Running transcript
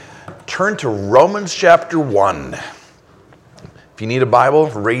turn to Romans chapter 1. If you need a Bible,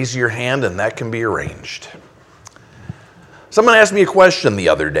 raise your hand and that can be arranged. Someone asked me a question the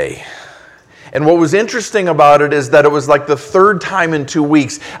other day. And what was interesting about it is that it was like the third time in 2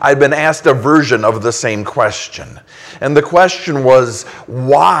 weeks I'd been asked a version of the same question. And the question was,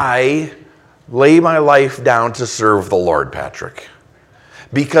 why lay my life down to serve the Lord, Patrick?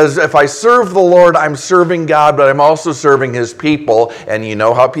 Because if I serve the Lord, I'm serving God, but I'm also serving His people, and you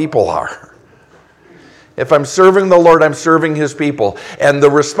know how people are. If I'm serving the Lord, I'm serving His people. And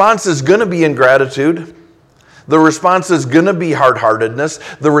the response is going to be ingratitude. The response is going to be hard-heartedness.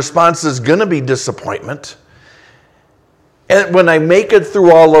 The response is going to be disappointment. And when I make it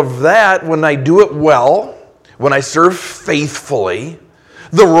through all of that, when I do it well, when I serve faithfully,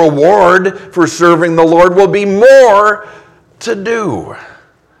 the reward for serving the Lord will be more to do.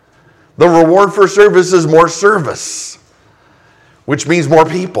 The reward for service is more service, which means more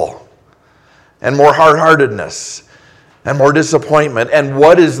people, and more hard-heartedness, and more disappointment. And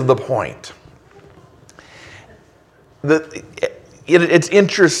what is the point? It's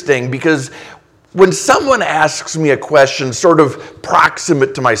interesting because when someone asks me a question sort of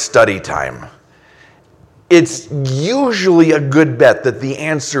proximate to my study time, it's usually a good bet that the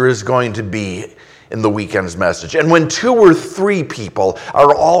answer is going to be in the weekend's message. And when 2 or 3 people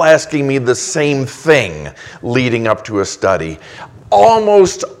are all asking me the same thing leading up to a study,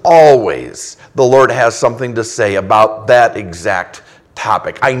 almost always the Lord has something to say about that exact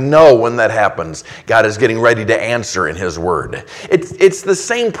topic. I know when that happens, God is getting ready to answer in His Word. It's the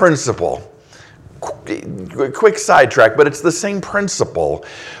same principle. Quick sidetrack, but it's the same principle.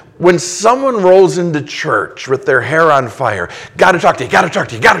 When someone rolls into church with their hair on fire, got to talk to you, got to talk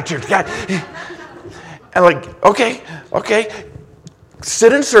to you, got to talk to you. And like, okay,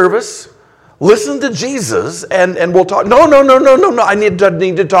 sit in service, listen to Jesus, and we'll talk. No, I need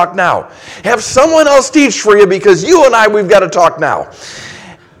to talk now. Have someone else teach for you because you and I, we've got to talk now.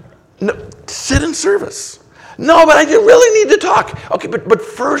 No, sit in service. No, but I really need to talk. Okay, but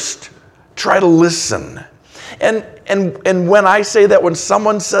first, try to listen. And when I say that, when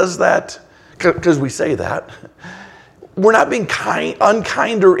someone says that, because we say that, we're not being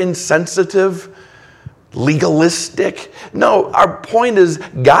unkind or insensitive, legalistic. No, our point is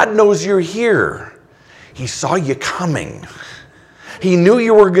God knows you're here. He saw you coming. He knew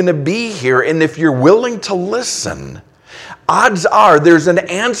you were going to be here, and if you're willing to listen, odds are there's an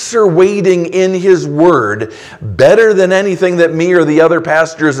answer waiting in His Word better than anything that me or the other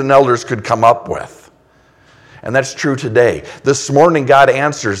pastors and elders could come up with. And that's true today. This morning, God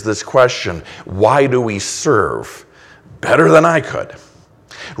answers this question, why do we serve? Better than I could.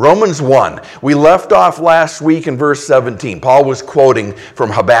 Romans 1, we left off last week in verse 17. Paul was quoting from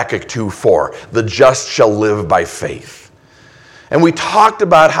Habakkuk 2:4, the just shall live by faith. And we talked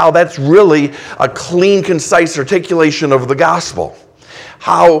about how that's really a clean, concise articulation of the gospel.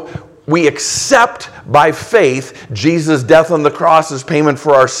 How we accept by faith Jesus' death on the cross as payment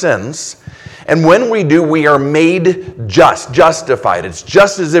for our sins. And when we do, we are made justified. It's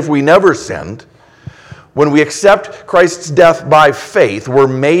just as if we never sinned. When we accept Christ's death by faith, we're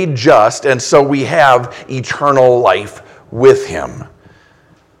made just, and so we have eternal life with Him.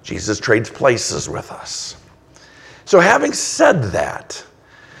 Jesus trades places with us. So having said that,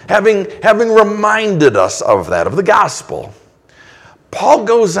 having reminded us of that, of the gospel, Paul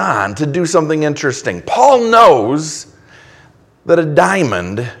goes on to do something interesting. Paul knows that a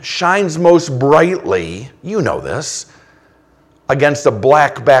diamond shines most brightly, you know this, against a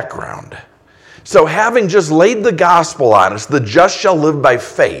black background. So having just laid the gospel on us, the just shall live by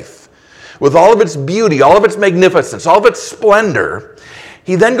faith, with all of its beauty, all of its magnificence, all of its splendor,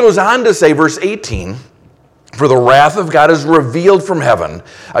 he then goes on to say, verse 18, for the wrath of God is revealed from heaven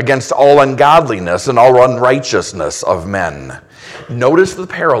against all ungodliness and all unrighteousness of men. Notice the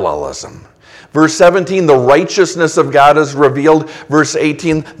parallelism. Verse 17, the righteousness of God is revealed. Verse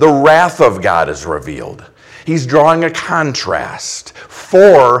 18, the wrath of God is revealed. He's drawing a contrast.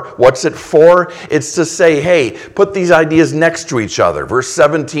 For, what's it for? It's to say, hey, put these ideas next to each other. Verse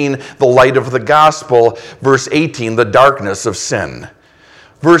 17, the light of the gospel. Verse 18, the darkness of sin.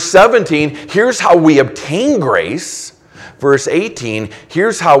 Verse 17, here's how we obtain grace. Verse 18,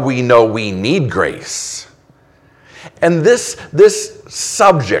 here's how we know we need grace. And this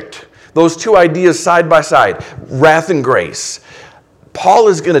subject, those two ideas side by side, wrath and grace, Paul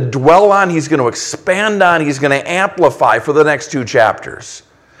is going to dwell on, he's going to expand on, he's going to amplify for the next 2 chapters.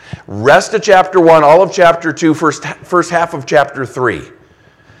 Rest of chapter 1, all of chapter 2, first half of chapter 3.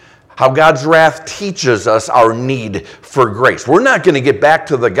 How God's wrath teaches us our need for grace. We're not going to get back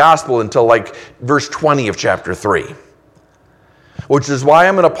to the gospel until like verse 20 of chapter 3. which is why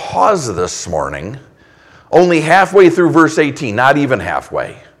I'm going to pause this morning only halfway through verse 18, not even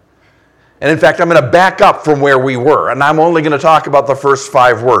halfway. And in fact, I'm going to back up from where we were, and I'm only going to talk about the first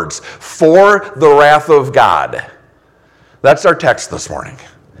 5 words. For the wrath of God. That's our text this morning.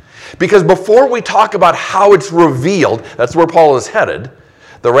 Because before we talk about how it's revealed, that's where Paul is headed.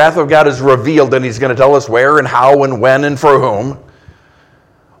 The wrath of God is revealed, and he's going to tell us where and how and when and for whom.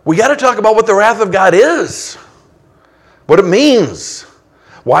 We got to talk about what the wrath of God is, what it means,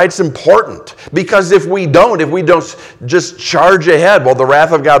 why it's important. Because if we don't just charge ahead, well, the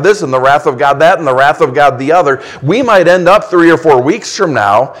wrath of God this and the wrath of God that and the wrath of God the other, we might end up 3 or 4 weeks from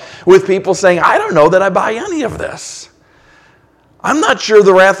now with people saying, I don't know that I buy any of this. I'm not sure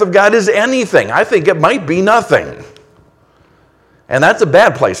the wrath of God is anything. I think it might be nothing. And that's a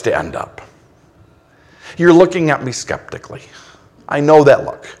bad place to end up. You're looking at me skeptically. I know that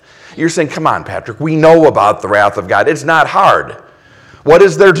look. You're saying, come on, Patrick, we know about the wrath of God. It's not hard. What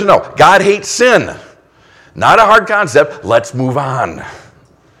is there to know? God hates sin. Not a hard concept. Let's move on.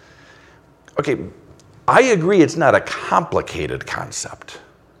 Okay, I agree it's not a complicated concept.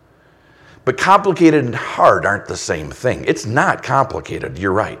 But complicated and hard aren't the same thing. It's not complicated,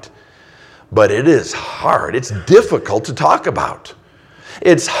 you're right. But it is hard. It's difficult to talk about.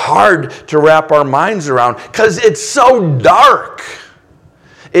 It's hard to wrap our minds around because it's so dark.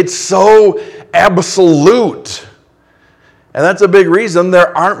 It's so absolute. And that's a big reason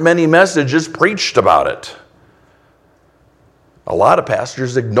there aren't many messages preached about it. A lot of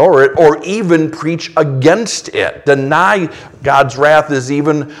pastors ignore it or even preach against it, deny God's wrath is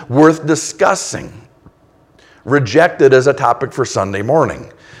even worth discussing, reject it as a topic for Sunday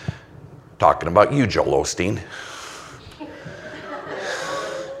morning. Talking about you, Joel Osteen.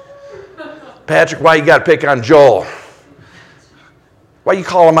 Patrick, why you got to pick on Joel? Why you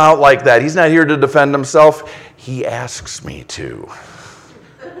call him out like that? He's not here to defend himself. He asks me to.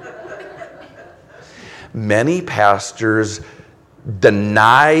 Many pastors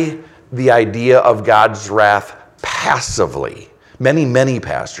deny the idea of God's wrath passively. Many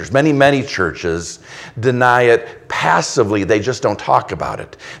pastors, many churches deny it passively. They just don't talk about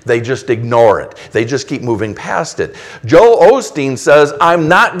it. They just ignore it. They just keep moving past it. Joel Osteen says, I'm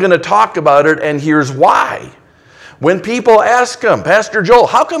not going to talk about it, and here's why. When people ask him, Pastor Joel,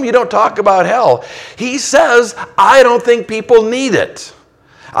 how come you don't talk about hell? He says, I don't think people need it.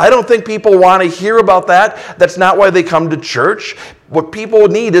 I don't think people want to hear about that. That's not why they come to church. What people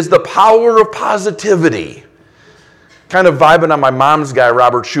need is the power of positivity. Kind of vibing on my mom's guy,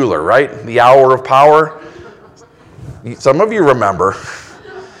 Robert Schuller, right? The Hour of Power. Some of you remember.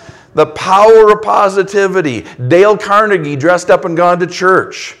 The power of positivity. Dale Carnegie dressed up and gone to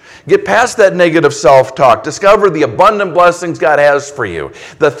church. Get past that negative self-talk. Discover the abundant blessings God has for you.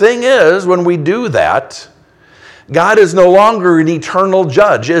 The thing is, when we do that, God is no longer an eternal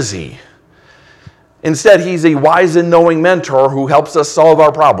judge, is he? Instead, he's a wise and knowing mentor who helps us solve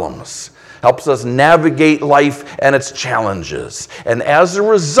our problems, helps us navigate life and its challenges. And as a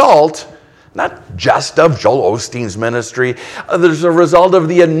result, not just of Joel Osteen's ministry, there's a result of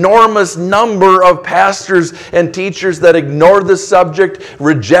the enormous number of pastors and teachers that ignore this subject,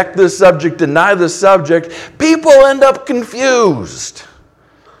 reject this subject, deny this subject. People end up confused.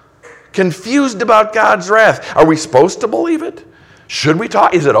 Confused about God's wrath. Are we supposed to believe it? Should we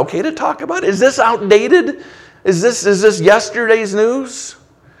talk? Is it okay to talk about it? Is this outdated? Is this yesterday's news?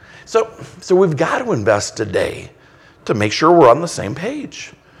 So we've got to invest today to make sure we're on the same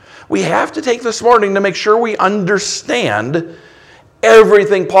page. We have to take this morning to make sure we understand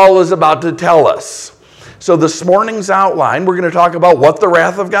everything Paul is about to tell us. So this morning's outline, we're going to talk about what the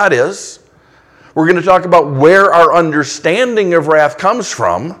wrath of God is. We're going to talk about where our understanding of wrath comes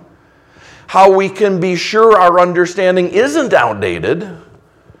from, how we can be sure our understanding isn't outdated,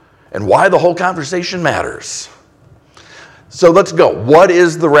 and why the whole conversation matters. So let's go. What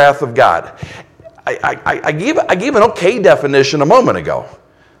is the wrath of God? I gave an okay definition a moment ago.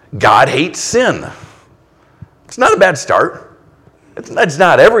 God hates sin. It's not a bad start. It's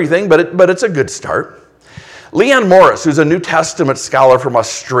not everything, but it's a good start. Leon Morris, who's a New Testament scholar from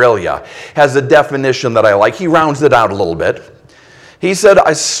Australia, has a definition that I like. He rounds it out a little bit. He said,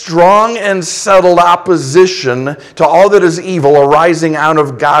 a strong and settled opposition to all that is evil arising out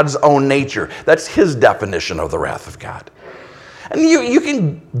of God's own nature. That's his definition of the wrath of God. And you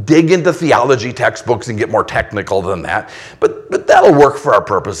can dig into theology textbooks and get more technical than that, but that'll work for our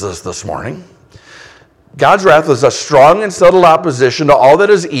purposes this morning. God's wrath is a strong and settled opposition to all that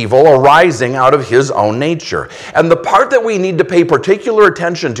is evil arising out of his own nature. And the part that we need to pay particular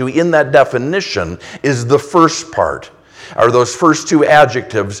attention to in that definition is the first part, or those first two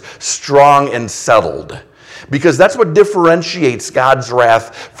adjectives, strong and settled. because that's what differentiates God's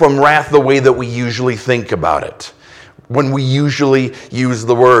wrath from wrath the way that we usually think about it. When we usually use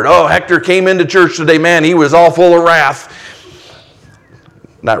the word, oh, Hector came into church today, man, he was all full of wrath.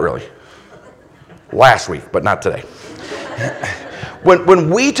 Not really. Last week, but not today. When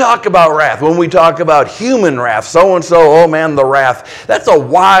we talk about wrath, when we talk about human wrath, so-and-so, oh man, the wrath, that's a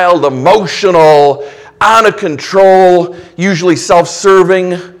wild, emotional, out of control, usually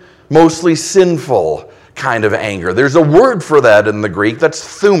self-serving, mostly sinful kind of anger. There's a word for that in the Greek,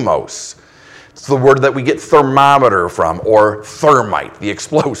 that's thumos. It's the word that we get thermometer from, or thermite, the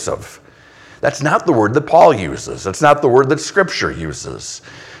explosive. That's not the word that Paul uses. That's not the word that Scripture uses.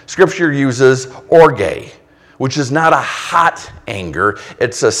 Scripture uses orge, which is not a hot anger.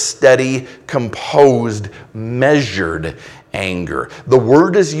 It's a steady, composed, measured anger. The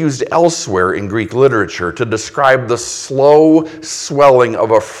word is used elsewhere in Greek literature to describe the slow swelling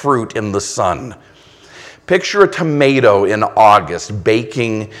of a fruit in the sun. Picture a tomato in August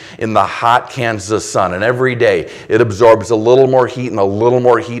baking in the hot Kansas sun, and every day it absorbs a little more heat and a little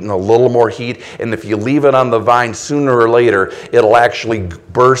more heat and a little more heat, and if you leave it on the vine, sooner or later it'll actually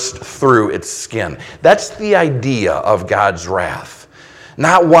burst through its skin. That's the idea of God's wrath.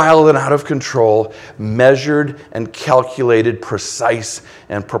 Not wild and out of control, measured and calculated, precise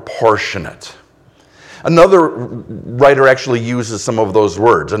and proportionate. Another writer actually uses some of those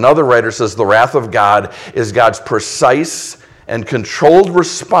words. Another writer says the wrath of God is God's precise and controlled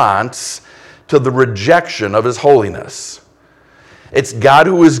response to the rejection of his holiness. It's God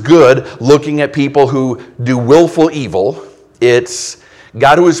who is good looking at people who do willful evil. It's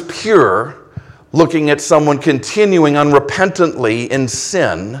God who is pure looking at someone continuing unrepentantly in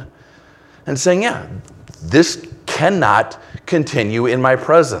sin and saying, yeah, this cannot continue in my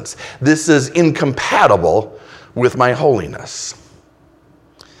presence. This is incompatible with my holiness.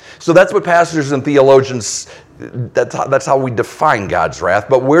 So that's what pastors and theologians, that's how we define God's wrath.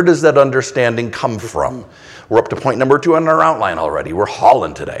 But where does that understanding come from? We're up to point number 2 on our outline already. We're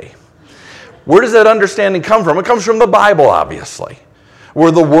hauling today. Where does that understanding come from? It comes from the Bible, obviously,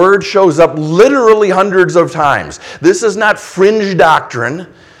 where the word shows up literally hundreds of times. This is not fringe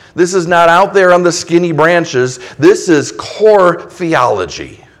doctrine. This is not out there on the skinny branches. This is core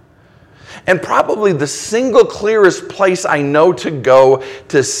theology. And probably the single clearest place I know to go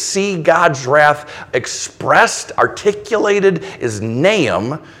to see God's wrath expressed, articulated, is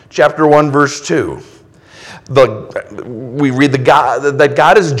Nahum chapter 1, verse 2. We read that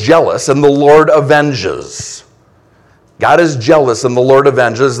God is jealous and the Lord avenges. God is jealous and the Lord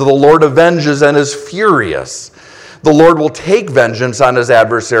avenges. The Lord avenges and is furious. The Lord will take vengeance on his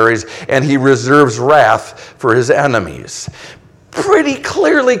adversaries, and he reserves wrath for his enemies. Pretty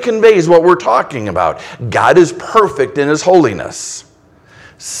clearly conveys what we're talking about. God is perfect in his holiness.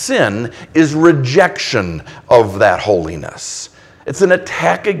 Sin is rejection of that holiness. It's an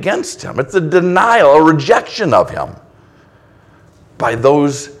attack against him. It's a denial, a rejection of him by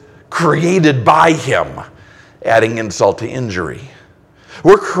those created by him, adding insult to injury.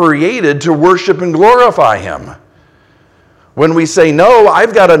 We're created to worship and glorify him. When we say, no,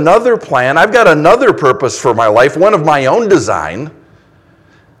 I've got another plan, I've got another purpose for my life, one of my own design,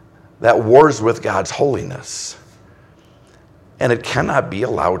 that wars with God's holiness. And it cannot be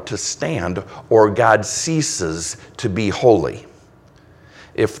allowed to stand, or God ceases to be holy.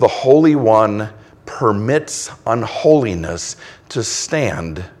 If the Holy One permits unholiness to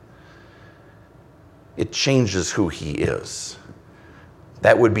stand, it changes who he is.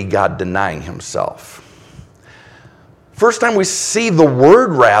 That would be God denying himself. First time we see the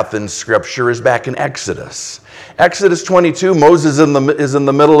word wrath in Scripture is back in Exodus. Exodus 22, Moses is in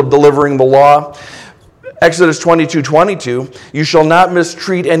the middle of delivering the law. Exodus 22:22, you shall not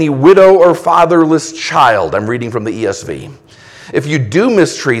mistreat any widow or fatherless child. I'm reading from the ESV. If you do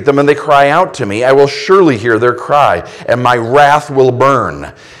mistreat them and they cry out to me, I will surely hear their cry, and my wrath will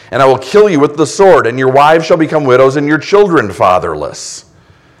burn. And I will kill you with the sword, and your wives shall become widows, and your children fatherless.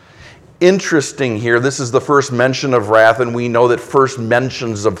 Interesting here, this is the first mention of wrath, and we know that first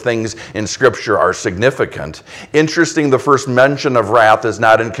mentions of things in Scripture are significant. Interesting, the first mention of wrath is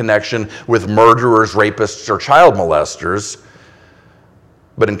not in connection with murderers, rapists, or child molesters,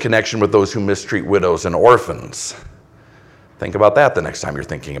 but in connection with those who mistreat widows and orphans. Think about that the next time you're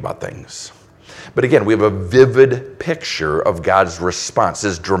thinking about things. But again, we have a vivid picture of God's response,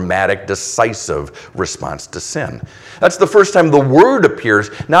 his dramatic, decisive response to sin. That's the first time the word appears,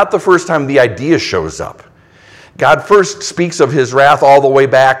 not the first time the idea shows up. God first speaks of his wrath all the way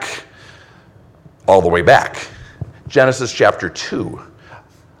back. Genesis chapter 2.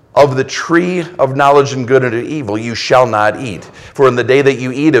 Of the tree of knowledge and good and evil you shall not eat, for in the day that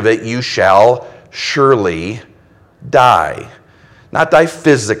you eat of it you shall surely die. Not die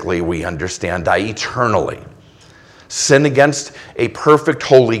physically, we understand, die eternally. Sin against a perfect,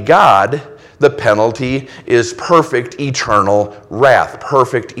 holy God, the penalty is perfect, eternal wrath,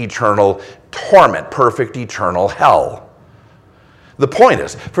 perfect, eternal torment, perfect, eternal hell. The point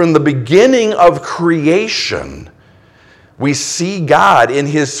is, from the beginning of creation, we see God in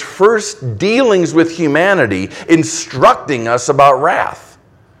his first dealings with humanity instructing us about wrath.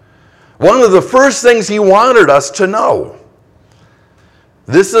 One of the first things he wanted us to know.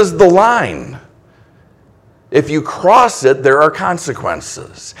 This is the line. If you cross it, there are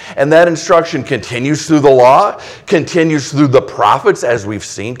consequences. And that instruction continues through the law, continues through the prophets, as we've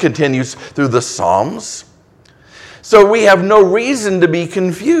seen, continues through the Psalms. So we have no reason to be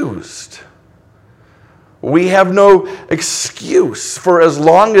confused. We have no excuse, for as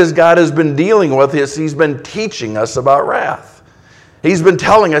long as God has been dealing with us, he's been teaching us about wrath. He's been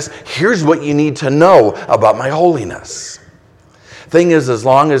telling us, here's what you need to know about my holiness. Thing is, as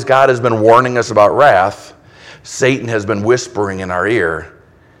long as God has been warning us about wrath, Satan has been whispering in our ear,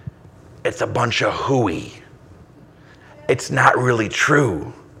 it's a bunch of hooey. It's not really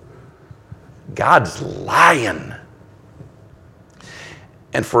true. God's lying.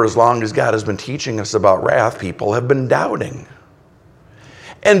 And for as long as God has been teaching us about wrath, people have been doubting.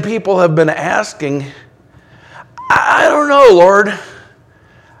 And people have been asking, I don't know, Lord.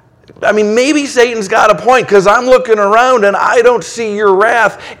 I mean, maybe Satan's got a point, because I'm looking around and I don't see your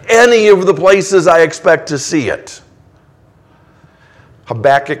wrath any of the places I expect to see it.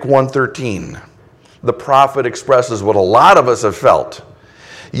 Habakkuk 1:13, the prophet expresses what a lot of us have felt.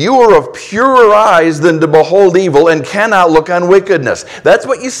 You are of purer eyes than to behold evil and cannot look on wickedness. That's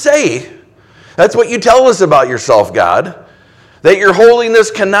what you say. That's what you tell us about yourself, God. That your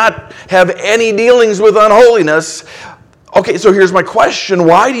holiness cannot have any dealings with unholiness. Okay, so here's my question.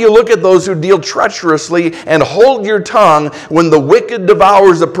 Why do you look at those who deal treacherously and hold your tongue when the wicked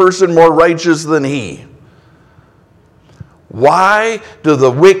devours a person more righteous than he? Why do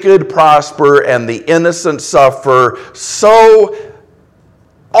the wicked prosper and the innocent suffer so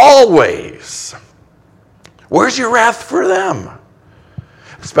always? Where's your wrath for them?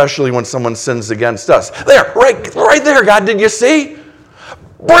 Especially when someone sins against us. There, right there, God, did you see?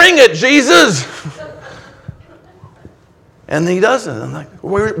 Bring it, Jesus! And he doesn't. I'm like,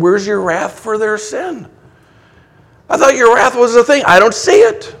 where's your wrath for their sin? I thought your wrath was a thing. I don't see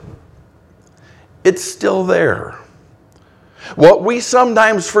it. It's still there. What we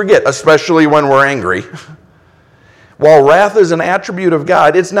sometimes forget, especially when we're angry, while wrath is an attribute of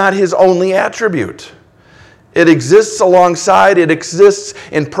God, it's not his only attribute. It exists alongside, it exists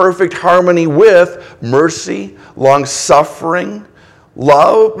in perfect harmony with mercy, long-suffering,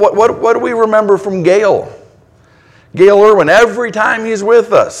 love. What do we remember from Gail? Gail Irwin, every time he's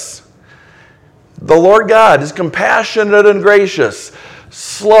with us, the Lord God is compassionate and gracious,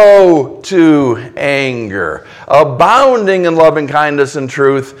 slow to anger, abounding in loving kindness and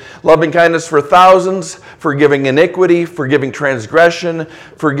truth, loving kindness for thousands, forgiving iniquity, forgiving transgression,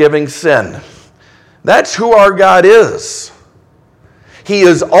 forgiving sin. That's who our God is. He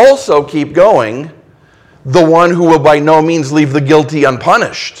is also, keep going, the one who will by no means leave the guilty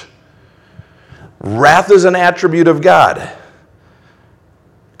unpunished. Wrath is an attribute of God.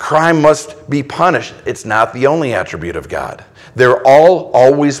 Crime must be punished. It's not the only attribute of God. They're all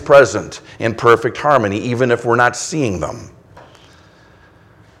always present in perfect harmony, even if we're not seeing them.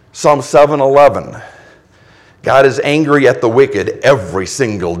 Psalm 7:11. God is angry at the wicked every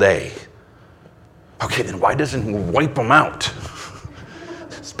single day. Okay, then why doesn't he wipe them out?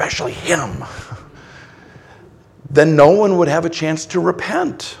 Especially him. Then no one would have a chance to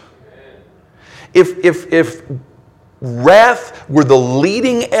repent. If wrath were the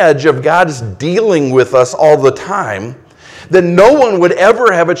leading edge of God's dealing with us all the time, then no one would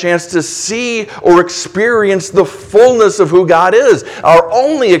ever have a chance to see or experience the fullness of who God is. Our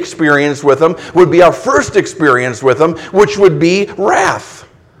only experience with him would be our first experience with him, which would be wrath.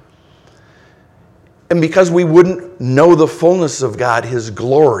 And because we wouldn't know the fullness of God, his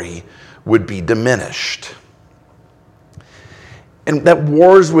glory would be diminished. And that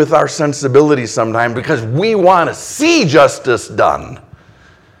wars with our sensibilities sometimes because we want to see justice done.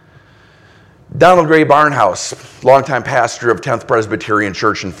 Donald Gray Barnhouse, longtime pastor of 10th Presbyterian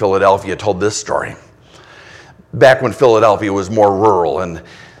Church in Philadelphia, told this story. Back when Philadelphia was more rural, and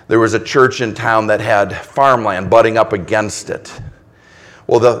there was a church in town that had farmland butting up against it.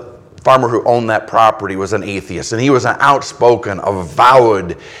 Well, the farmer who owned that property was an atheist, and he was an outspoken,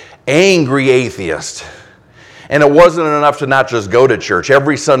 avowed, angry atheist. And it wasn't enough to not just go to church.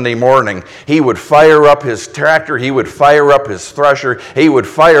 Every Sunday morning, he would fire up his tractor, he would fire up his thresher, he would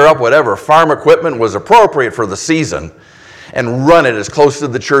fire up whatever farm equipment was appropriate for the season and run it as close to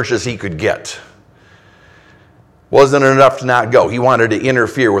the church as he could get. Wasn't enough to not go. He wanted to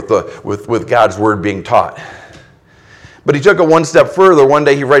interfere with God's word being taught. But he took it one step further. One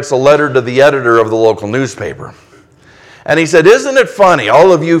day he writes a letter to the editor of the local newspaper. And he said, "Isn't it funny,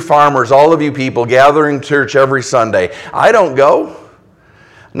 all of you farmers, all of you people gathering church every Sunday, I don't go.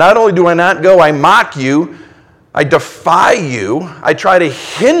 Not only do I not go, I mock you, I defy you, I try to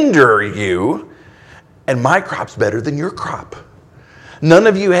hinder you, and my crop's better than your crop. None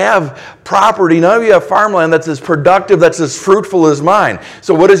of you have property, none of you have farmland that's as productive, that's as fruitful as mine.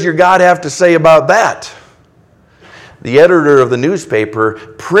 So what does your God have to say about that?" The editor of the newspaper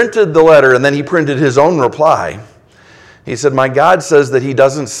printed the letter, and then he printed his own reply. He said, "My God says that he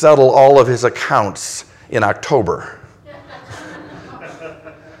doesn't settle all of his accounts in October."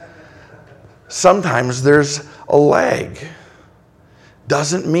 Sometimes there's a lag.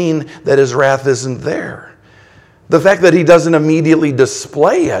 Doesn't mean that his wrath isn't there. The fact that he doesn't immediately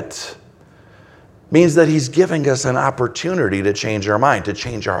display it means that he's giving us an opportunity to change our mind, to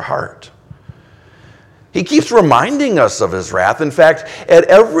change our heart. He keeps reminding us of his wrath. In fact, at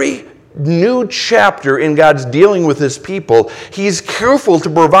every new chapter in God's dealing with his people, he's careful to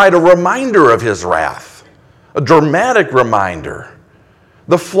provide a reminder of his wrath, a dramatic reminder.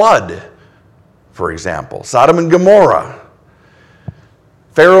 The flood, for example, Sodom and Gomorrah,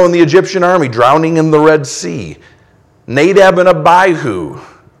 Pharaoh and the Egyptian army drowning in the Red Sea, Nadab and Abihu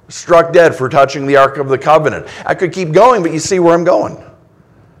struck dead for touching the Ark of the Covenant. I could keep going, but you see where I'm going.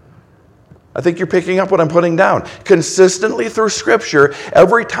 I think you're picking up what I'm putting down. Consistently through Scripture,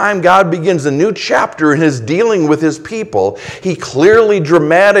 every time God begins a new chapter in his dealing with his people, he clearly,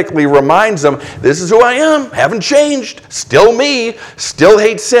 dramatically reminds them, this is who I am, haven't changed, still me, still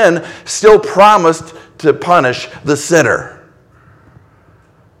hate sin, still promised to punish the sinner.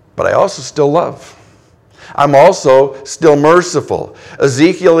 But I also still love. I'm also still merciful.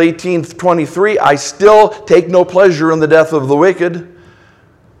 Ezekiel 18:23, I still take no pleasure in the death of the wicked.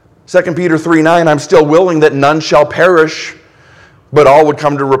 2 Peter 3:9, I'm still willing that none shall perish, but all would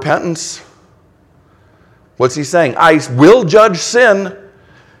come to repentance. What's he saying? I will judge sin,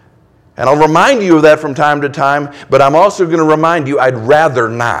 and I'll remind you of that from time to time, but I'm also going to remind you I'd rather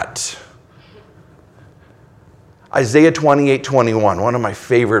not. Isaiah 28:21, one of my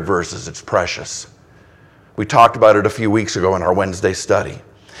favorite verses. It's precious. We talked about it a few weeks ago in our Wednesday study.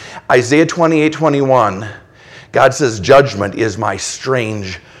 Isaiah 28:21, God says, judgment is my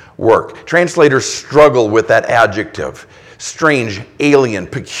strange work. Translators struggle with that adjective. Strange, alien,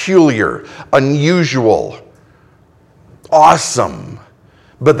 peculiar, unusual, awesome.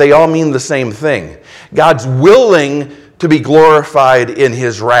 But they all mean the same thing. God's willing to be glorified in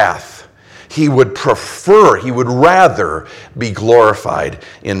his wrath. He would prefer, he would rather be glorified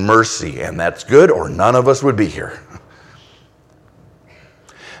in mercy. And that's good, or none of us would be here.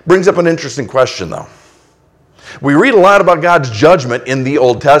 Brings up an interesting question, though. We read a lot about God's judgment in the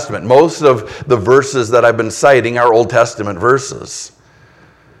Old Testament. Most of the verses that I've been citing are Old Testament verses.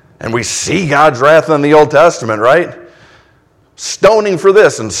 And we see God's wrath in the Old Testament, right? Stoning for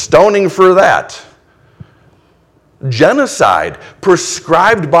this and stoning for that. Genocide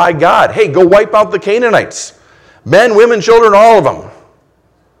prescribed by God. Hey, go wipe out the Canaanites. Men, women, children, all of them.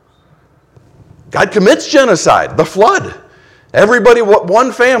 God commits genocide, the flood. Everybody,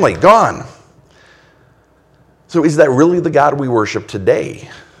 one family, gone. So is that really the God we worship today?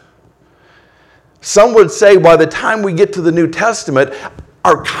 Some would say by the time we get to the New Testament,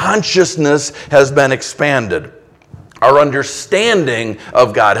 our consciousness has been expanded. Our understanding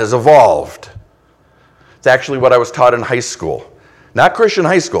of God has evolved. It's actually what I was taught in high school. Not Christian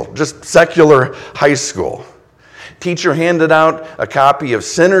high school, just secular high school. Teacher handed out a copy of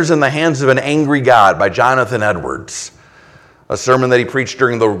Sinners in the Hands of an Angry God by Jonathan Edwards, a sermon that he preached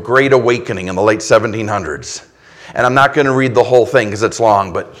during the Great Awakening in the late 1700s. And I'm not going to read the whole thing because it's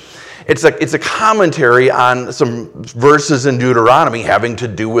long, but it's a commentary on some verses in Deuteronomy having to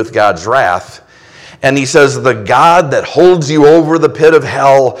do with God's wrath. And he says, the God that holds you over the pit of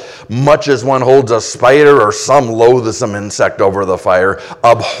hell, much as one holds a spider or some loathsome insect over the fire,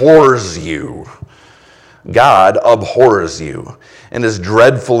 abhors you. God abhors you and is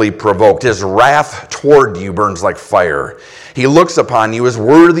dreadfully provoked. His wrath toward you burns like fire. He looks upon you as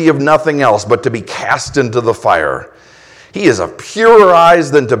worthy of nothing else but to be cast into the fire. He is of purer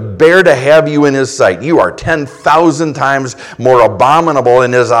eyes than to bear to have you in his sight. You are 10,000 times more abominable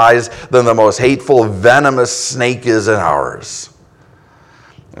in his eyes than the most hateful, venomous snake is in ours.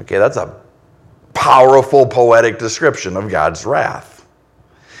 Okay, that's a powerful poetic description of God's wrath.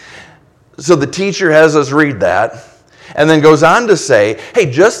 So the teacher has us read that and then goes on to say,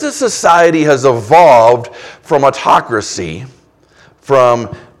 hey, just as society has evolved from autocracy,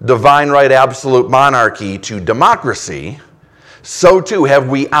 from divine right absolute monarchy to democracy, so too have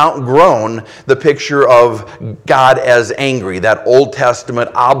we outgrown the picture of God as angry, that Old Testament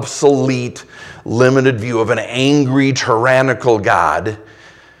obsolete, limited view of an angry, tyrannical God.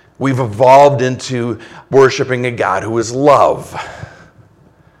 We've evolved into worshiping a God who is love.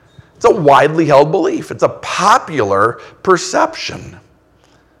 It's a widely held belief. It's a popular perception.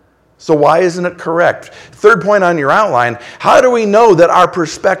 So why isn't it correct? Third point on your outline, how do we know that our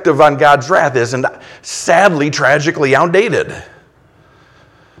perspective on God's wrath isn't sadly, tragically outdated?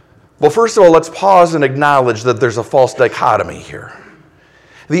 Well, first of all, let's pause and acknowledge that there's a false dichotomy here.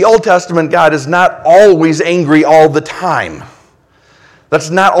 The Old Testament God is not always angry all the time. That's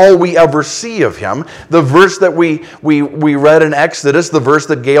not all we ever see of him. The verse that we read in Exodus, the verse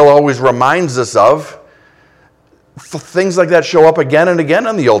that Gail always reminds us of, things like that show up again and again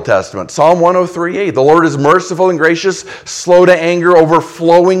in the Old Testament. Psalm 103:8, the Lord is merciful and gracious, slow to anger,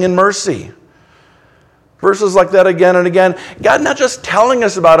 overflowing in mercy. Verses like that again and again. God not just telling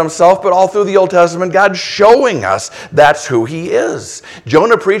us about himself, but all through the Old Testament, God showing us that's who he is.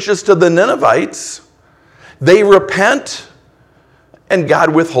 Jonah preaches to the Ninevites. They repent, and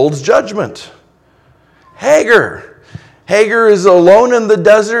God withholds judgment. Hagar is alone in the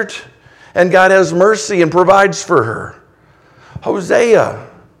desert, and God has mercy and provides for her. Hosea,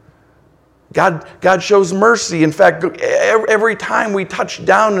 God shows mercy. In fact, every time we touch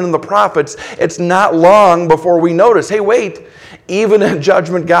down in the prophets, it's not long before we notice, hey, wait, even in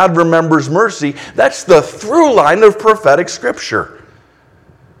judgment, God remembers mercy. That's the through line of prophetic scripture.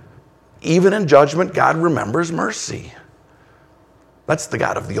 Even in judgment, God remembers mercy. That's the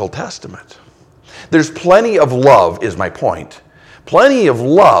God of the Old Testament. There's plenty of love, is my point. Plenty of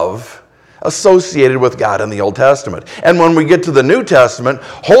love associated with God in the Old Testament. And when we get to the New Testament,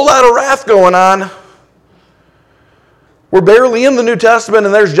 whole lot of wrath going on. We're barely in the New Testament,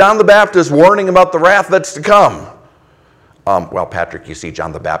 and there's John the Baptist warning about the wrath that's to come. Well, Patrick, you see,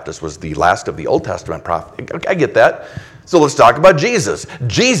 John the Baptist was the last of the Old Testament prophet. I get that. So let's talk about Jesus.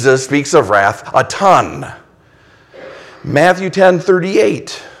 Jesus speaks of wrath a ton. Matthew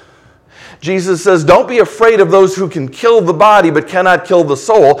 10:38. Jesus says, don't be afraid of those who can kill the body but cannot kill the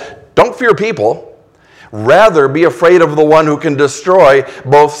soul. Don't fear people. Rather, be afraid of the one who can destroy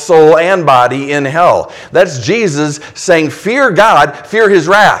both soul and body in hell. That's Jesus saying, fear God, fear his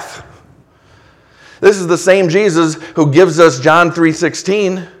wrath. This is the same Jesus who gives us John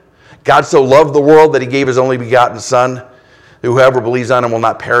 3:16. God so loved the world that he gave his only begotten Son. Whoever believes on him will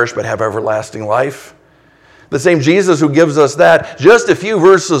not perish but have everlasting life. The same Jesus who gives us that, just a few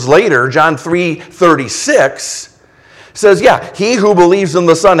verses later, John 3:36, says, yeah, he who believes in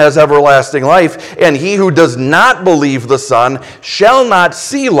the Son has everlasting life, and he who does not believe the Son shall not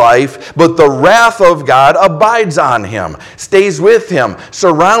see life, but the wrath of God abides on him, stays with him,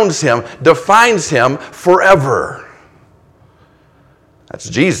 surrounds him, defines him forever. That's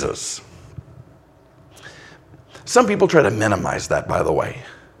Jesus. Some people try to minimize that, by the way.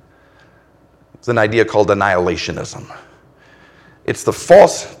 It's an idea called annihilationism. It's the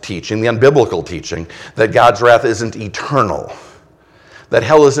false teaching, the unbiblical teaching, that God's wrath isn't eternal, that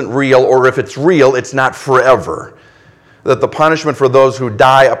hell isn't real, or if it's real, it's not forever, that the punishment for those who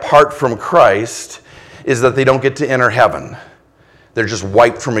die apart from Christ is that they don't get to enter heaven. They're just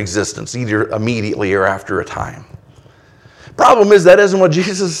wiped from existence, either immediately or after a time. Problem is, that isn't what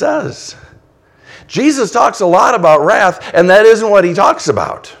Jesus says. Jesus talks a lot about wrath, and that isn't what he talks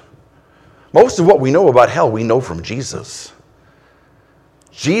about. Most of what we know about hell, we know from Jesus.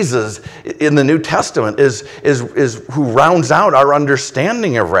 Jesus in the New Testament is who rounds out our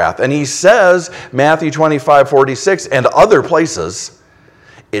understanding of wrath. And he says, Matthew 25:46 and other places,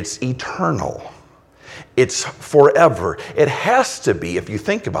 it's eternal. It's forever. It has to be, if you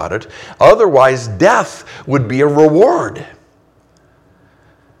think about it. Otherwise, death would be a reward.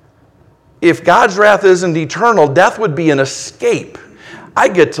 If God's wrath isn't eternal, death would be an escape. I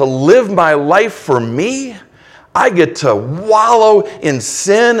get to live my life for me. I get to wallow in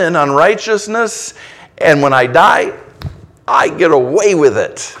sin and unrighteousness, and when I die, I get away with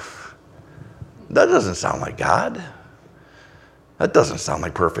it. That doesn't sound like God. That doesn't sound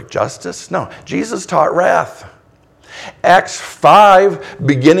like perfect justice. No, Jesus taught wrath. Acts 5,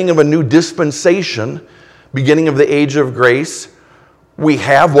 beginning of a new dispensation, beginning of the age of grace, we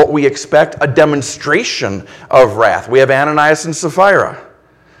have what we expect, a demonstration of wrath. We have Ananias and Sapphira.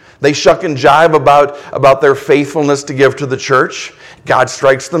 They shuck and jive about their faithfulness to give to the church. God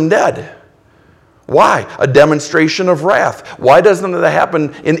strikes them dead. Why? A demonstration of wrath. Why doesn't that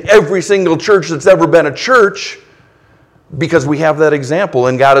happen in every single church that's ever been a church? Because we have that example,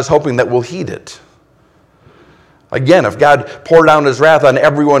 and God is hoping that we'll heed it. Again, if God poured down his wrath on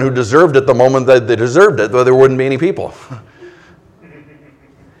everyone who deserved it the moment that they deserved it, there wouldn't be any people.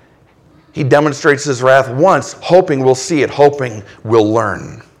 He demonstrates his wrath once, hoping we'll see it, hoping we'll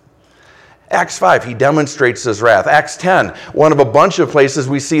learn. Acts 5, he demonstrates his wrath. Acts 10, one of a bunch of places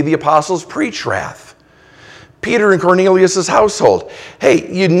we see the apostles preach wrath. Peter and Cornelius' household.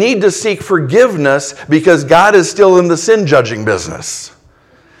 Hey, you need to seek forgiveness because God is still in the sin judging business.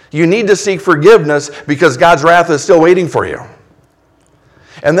 You need to seek forgiveness because God's wrath is still waiting for you.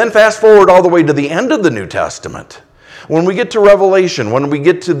 And then fast forward all the way to the end of the New Testament. When we get to Revelation, when we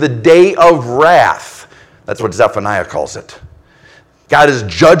get to the day of wrath, that's what Zephaniah calls it. God is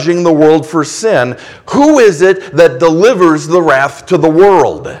judging the world for sin. Who is it that delivers the wrath to the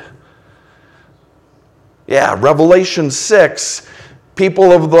world? Yeah, Revelation 6,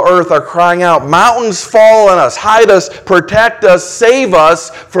 people of the earth are crying out, mountains fall on us, hide us, protect us, save us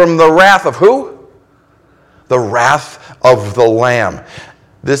from the wrath of who? The wrath of the Lamb.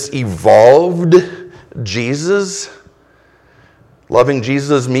 This evolved Jesus, loving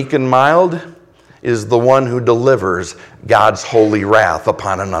Jesus, meek and mild, is the one who delivers God's holy wrath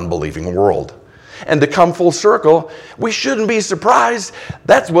upon an unbelieving world. And to come full circle, we shouldn't be surprised.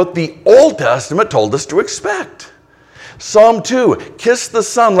 That's what the Old Testament told us to expect. Psalm 2, kiss the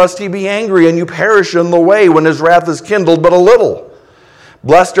Son, lest he be angry, and you perish in the way when his wrath is kindled but a little.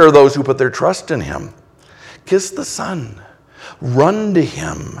 Blessed are those who put their trust in him. Kiss the Son. Run to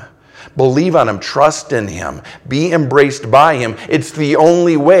him. Believe on him, trust in him, be embraced by him. It's the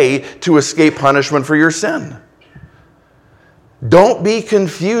only way to escape punishment for your sin. Don't be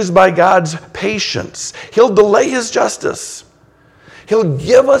confused by God's patience. He'll delay his justice. He'll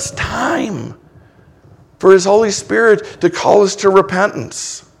give us time for his Holy Spirit to call us to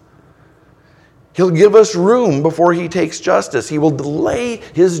repentance. He'll give us room before he takes justice. He will delay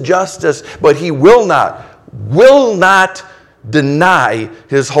his justice, but he will not deny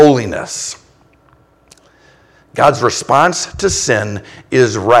his holiness. God's response to sin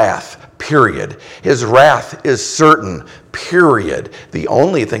is wrath, period. His wrath is certain, period. The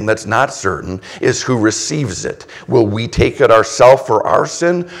only thing that's not certain is who receives it. Will we take it ourselves for our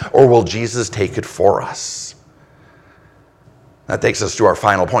sin, or will Jesus take it for us? That takes us to our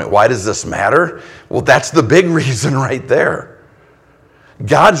final point. Why does this matter? Well, that's the big reason right there.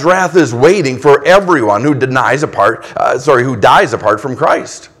 God's wrath is waiting for everyone who dies apart from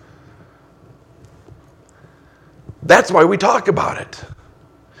Christ. That's why we talk about it.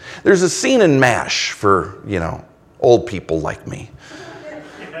 There's a scene in MASH for, old people like me.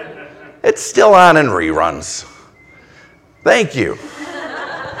 It's still on in reruns. Thank you.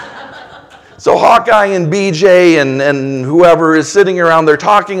 So Hawkeye and BJ and whoever is sitting around there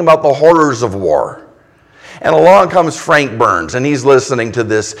talking about the horrors of war. And along comes Frank Burns, and he's listening to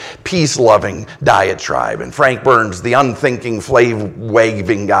this peace-loving diatribe. And Frank Burns, the unthinking,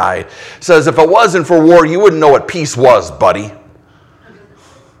 flag-waving guy, says, if it wasn't for war, you wouldn't know what peace was, buddy.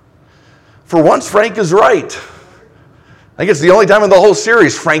 For once, Frank is right. I think it's the only time in the whole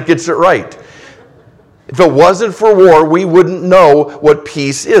series Frank gets it right. If it wasn't for war, we wouldn't know what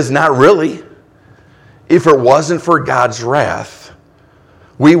peace is. Not really. If it wasn't for God's wrath,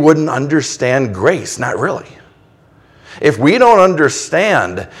 we wouldn't understand grace. Not really. If we don't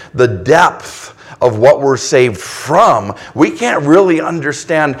understand the depth of what we're saved from, we can't really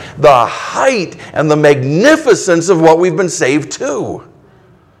understand the height and the magnificence of what we've been saved to.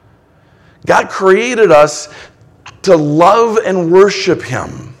 God created us to love and worship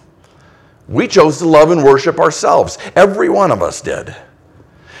him. We chose to love and worship ourselves. Every one of us did.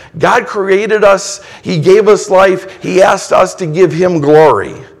 God created us. He gave us life. He asked us to give him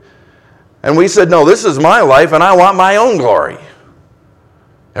glory. And we said, no, this is my life and I want my own glory.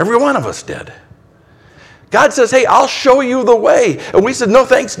 Every one of us did. God says, hey, I'll show you the way. And we said, no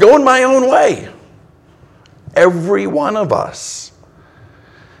thanks, go in my own way. Every one of us.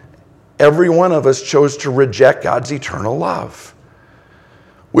 Every one of us chose to reject God's eternal love.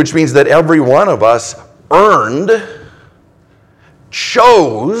 Which means that every one of us earned,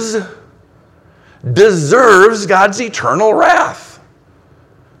 chose, deserves God's eternal wrath.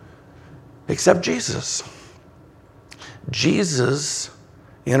 Except Jesus. Jesus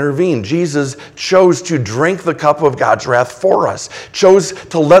intervened. Jesus chose to drink the cup of God's wrath for us. Chose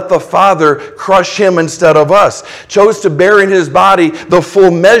to let the Father crush him instead of us. Chose to bear in his body the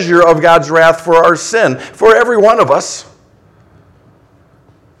full measure of God's wrath for our sin. For every one of us.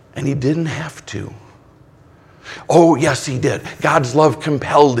 And he didn't have to. Oh, yes, he did. God's love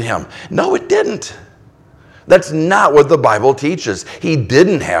compelled him. No, it didn't. That's not what the Bible teaches. He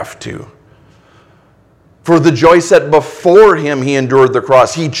didn't have to. For the joy set before him, he endured the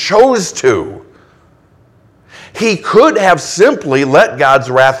cross. He chose to. He could have simply let God's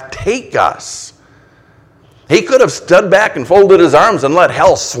wrath take us. He could have stood back and folded his arms and let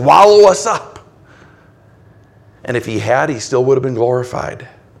hell swallow us up. And if he had, he still would have been glorified.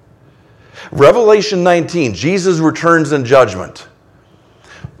 Revelation 19, Jesus returns in judgment.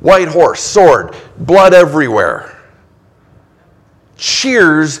 White horse, sword, blood everywhere.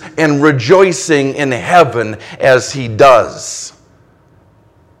 Cheers and rejoicing in heaven as he does.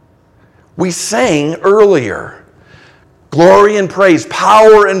 We sang earlier, glory and praise,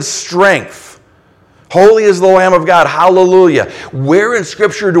 power and strength. Holy is the Lamb of God, hallelujah. Where in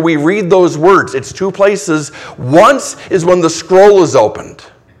Scripture do we read those words? It's two places. Once is when the scroll is opened.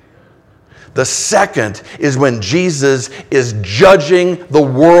 The second is when Jesus is judging the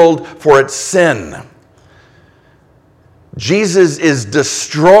world for its sin. Jesus is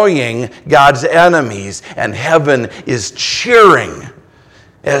destroying God's enemies, and heaven is cheering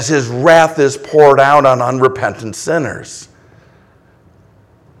as his wrath is poured out on unrepentant sinners.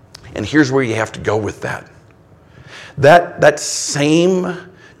 And here's where you have to go with that. That same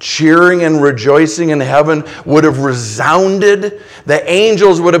cheering and rejoicing in heaven would have resounded. The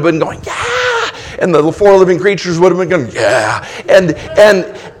angels would have been going, yeah! And the four living creatures would have been going, yeah! And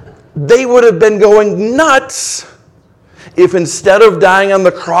they would have been going nuts if instead of dying on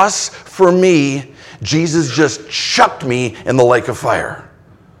the cross for me, Jesus just chucked me in the lake of fire.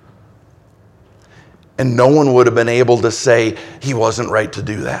 And no one would have been able to say he wasn't right to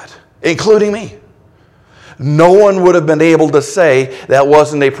do that, including me. No one would have been able to say that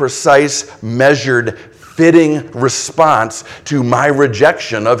wasn't a precise, measured, fitting response to my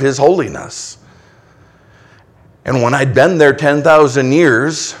rejection of his holiness. And when I'd been there 10,000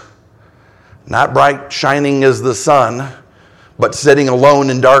 years, not bright shining as the sun, but sitting alone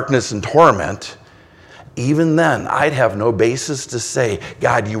in darkness and torment, even then I'd have no basis to say,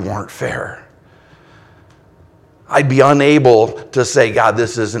 God, you weren't fair. I'd be unable to say, God,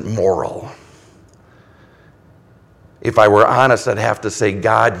 this isn't moral. If I were honest, I'd have to say,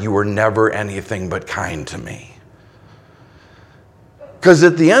 God, you were never anything but kind to me. Because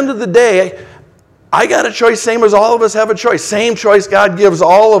at the end of the day, I got a choice, same as all of us have a choice. Same choice God gives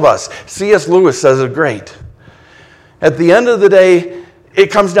all of us. C.S. Lewis says it great. At the end of the day,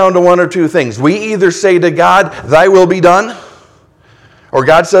 it comes down to one or two things. We either say to God, thy will be done, or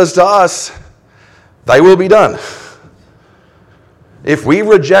God says to us, thy will be done. If we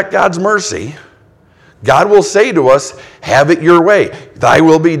reject God's mercy, God will say to us, have it your way. Thy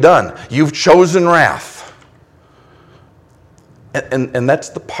will be done. You've chosen wrath. And that's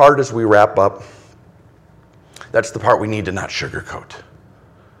the part as we wrap up. That's the part we need to not sugarcoat.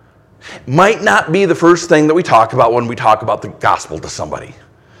 Might not be the first thing that we talk about when we talk about the gospel to somebody.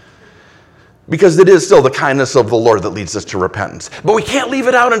 Because it is still the kindness of the Lord that leads us to repentance. But we can't leave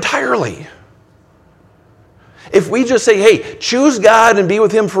it out entirely. If we just say, hey, choose God and be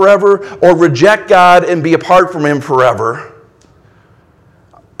with him forever, or reject God and be apart from him forever,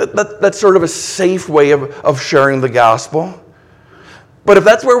 that's sort of a safe way of sharing the gospel. But if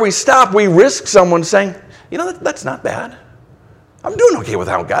that's where we stop, we risk someone saying, you know, that's not bad. I'm doing okay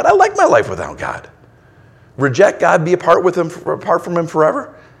without God. I like my life without God. Reject God, be apart from him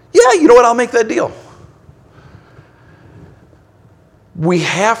forever? Yeah, you know what? I'll make that deal. We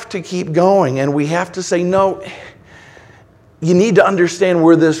have to keep going, and we have to say, no, you need to understand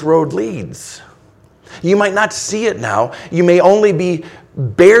where this road leads. You might not see it now. You may only be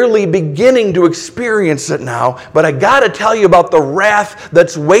barely beginning to experience it now, but I got to tell you about the wrath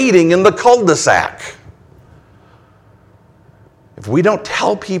that's waiting in the cul-de-sac. If we don't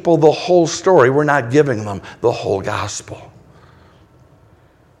tell people the whole story, we're not giving them the whole gospel.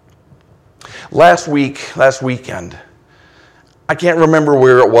 Last weekend, I can't remember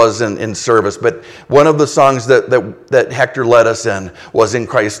where it was in service, but one of the songs that Hector led us in was In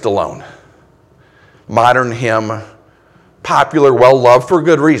Christ Alone. Modern hymn, popular, well-loved, for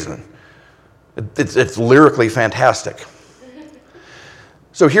good reason. It's lyrically fantastic.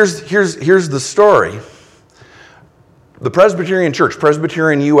 So here's the story. The Presbyterian Church,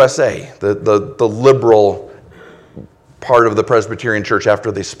 Presbyterian USA, the liberal part of the Presbyterian Church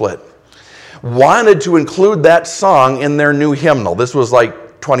after they split, wanted to include that song in their new hymnal. This was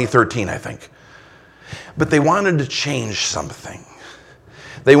like 2013, I think. But they wanted to change something.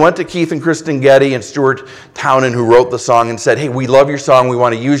 They went to Keith and Kristen Getty and Stuart Townend, who wrote the song, and said, hey, we love your song. We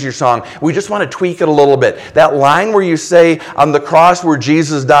want to use your song. We just want to tweak it a little bit. That line where you say, on the cross where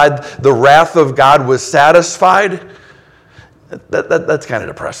Jesus died, the wrath of God was satisfied, that's kind of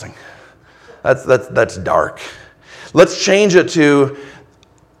depressing. That's dark. Let's change it to,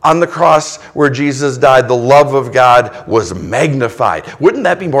 on the cross where Jesus died, the love of God was magnified. Wouldn't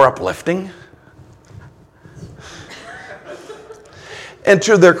that be more uplifting? And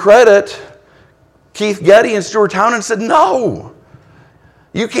to their credit, Keith Getty and Stuart Townend said, no,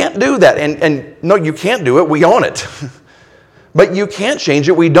 you can't do that. And no, you can't do it. We own it. But you can't change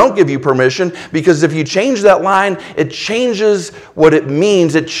it. We don't give you permission, because if you change that line, it changes what it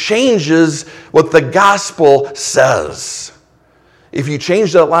means. It changes what the gospel says. If you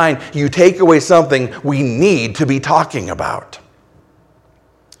change that line, you take away something we need to be talking about.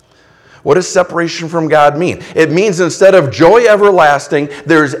 What does separation from God mean? It means instead of joy everlasting,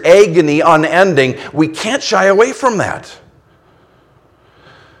 there's agony unending. We can't shy away from that.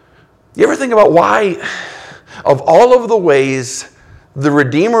 You ever think about why, of all of the ways the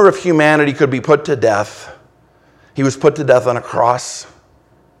Redeemer of humanity could be put to death, he was put to death on a cross?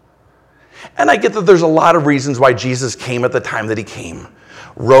 And I get that there's a lot of reasons why Jesus came at the time that he came.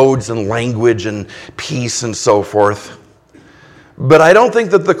 Roads and language and peace and so forth. But I don't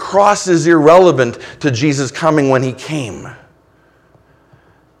think that the cross is irrelevant to Jesus coming when he came.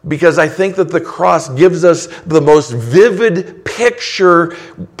 Because I think that the cross gives us the most vivid picture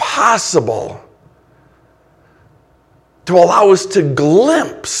possible to allow us to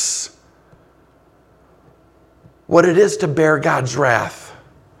glimpse what it is to bear God's wrath.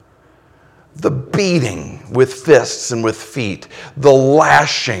 The beating with fists and with feet, the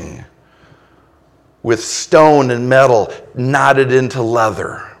lashing with stone and metal knotted into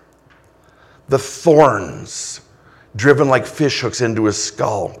leather, the thorns driven like fishhooks into his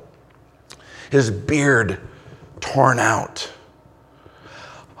skull, his beard torn out,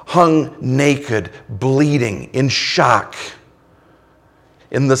 hung naked, bleeding, in shock,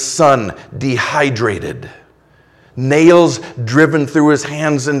 in the sun, dehydrated, nails driven through his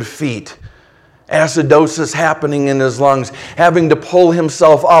hands and feet, acidosis happening in his lungs, having to pull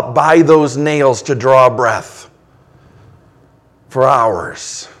himself up by those nails to draw breath for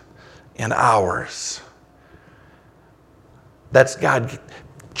hours and hours. That's God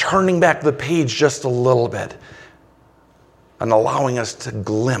turning back the page just a little bit and allowing us to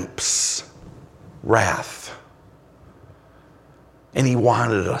glimpse wrath. And he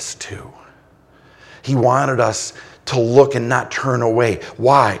wanted us to. He wanted us to look and not turn away.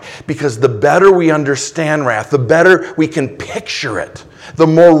 Why? Because the better we understand wrath, the better we can picture it, the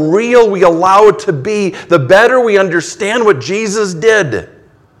more real we allow it to be, the better we understand what Jesus did.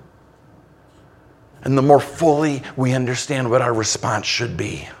 And the more fully we understand what our response should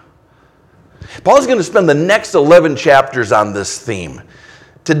be. Paul's going to spend the next 11 chapters on this theme.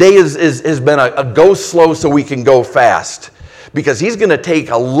 Today has been a go slow so we can go fast. Because he's going to take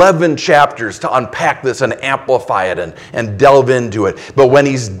 11 chapters to unpack this and amplify it and delve into it. But when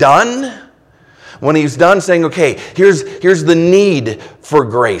he's done saying, okay, here's the need for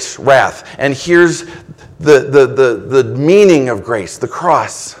grace, wrath, and here's the meaning of grace, the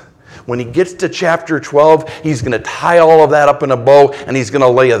cross. When he gets to chapter 12, he's going to tie all of that up in a bow, and he's going to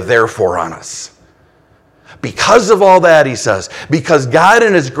lay a therefore on us. Because of all that, he says, because God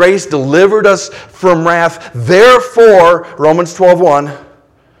in his grace delivered us from wrath, therefore, Romans 12:1,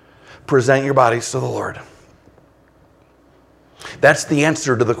 present your bodies to the Lord. That's the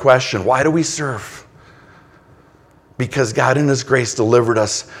answer to the question, why do we serve? Because God in his grace delivered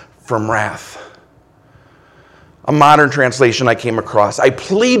us from wrath. A modern translation I came across. I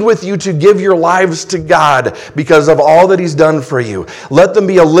plead with you to give your lives to God because of all that he's done for you. Let them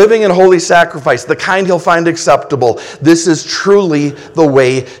be a living and holy sacrifice, the kind he'll find acceptable. This is truly the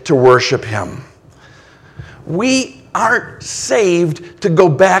way to worship him. We aren't saved to go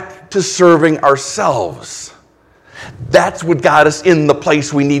back to serving ourselves. That's what got us in the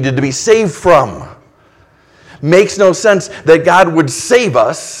place we needed to be saved from. Makes no sense that God would save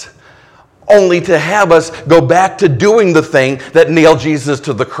us only to have us go back to doing the thing that nailed Jesus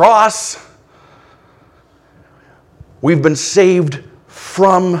to the cross. We've been saved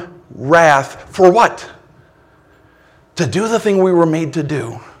from wrath. For what? To do the thing we were made to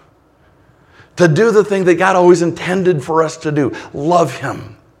do. To do the thing that God always intended for us to do. Love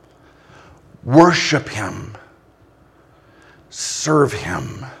him. Worship him. Serve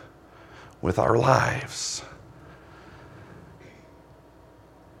him with our lives.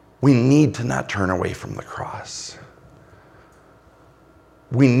 We need to not turn away from the cross.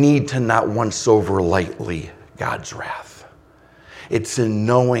 We need to not once over lightly God's wrath. It's in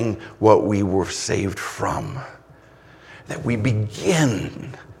knowing what we were saved from that we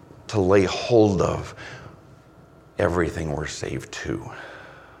begin to lay hold of everything we're saved to.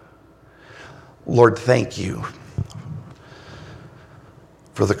 Lord, thank you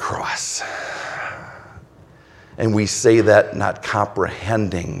for the cross. And we say that not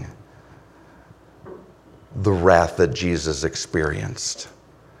comprehending the wrath that Jesus experienced.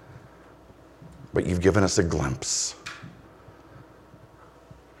 But you've given us a glimpse.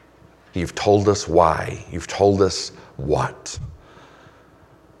 You've told us why. You've told us what.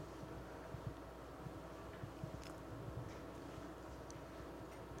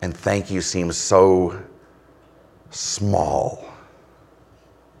 And thank you seems so small.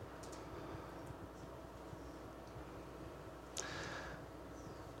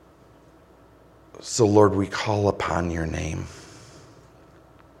 So, Lord, we call upon your name.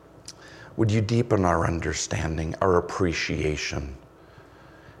 Would you deepen our understanding, our appreciation,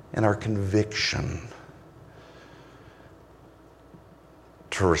 and our conviction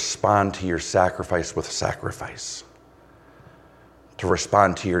to respond to your sacrifice with sacrifice, to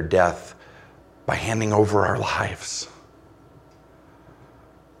respond to your death by handing over our lives.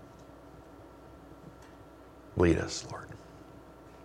 Lead us, Lord.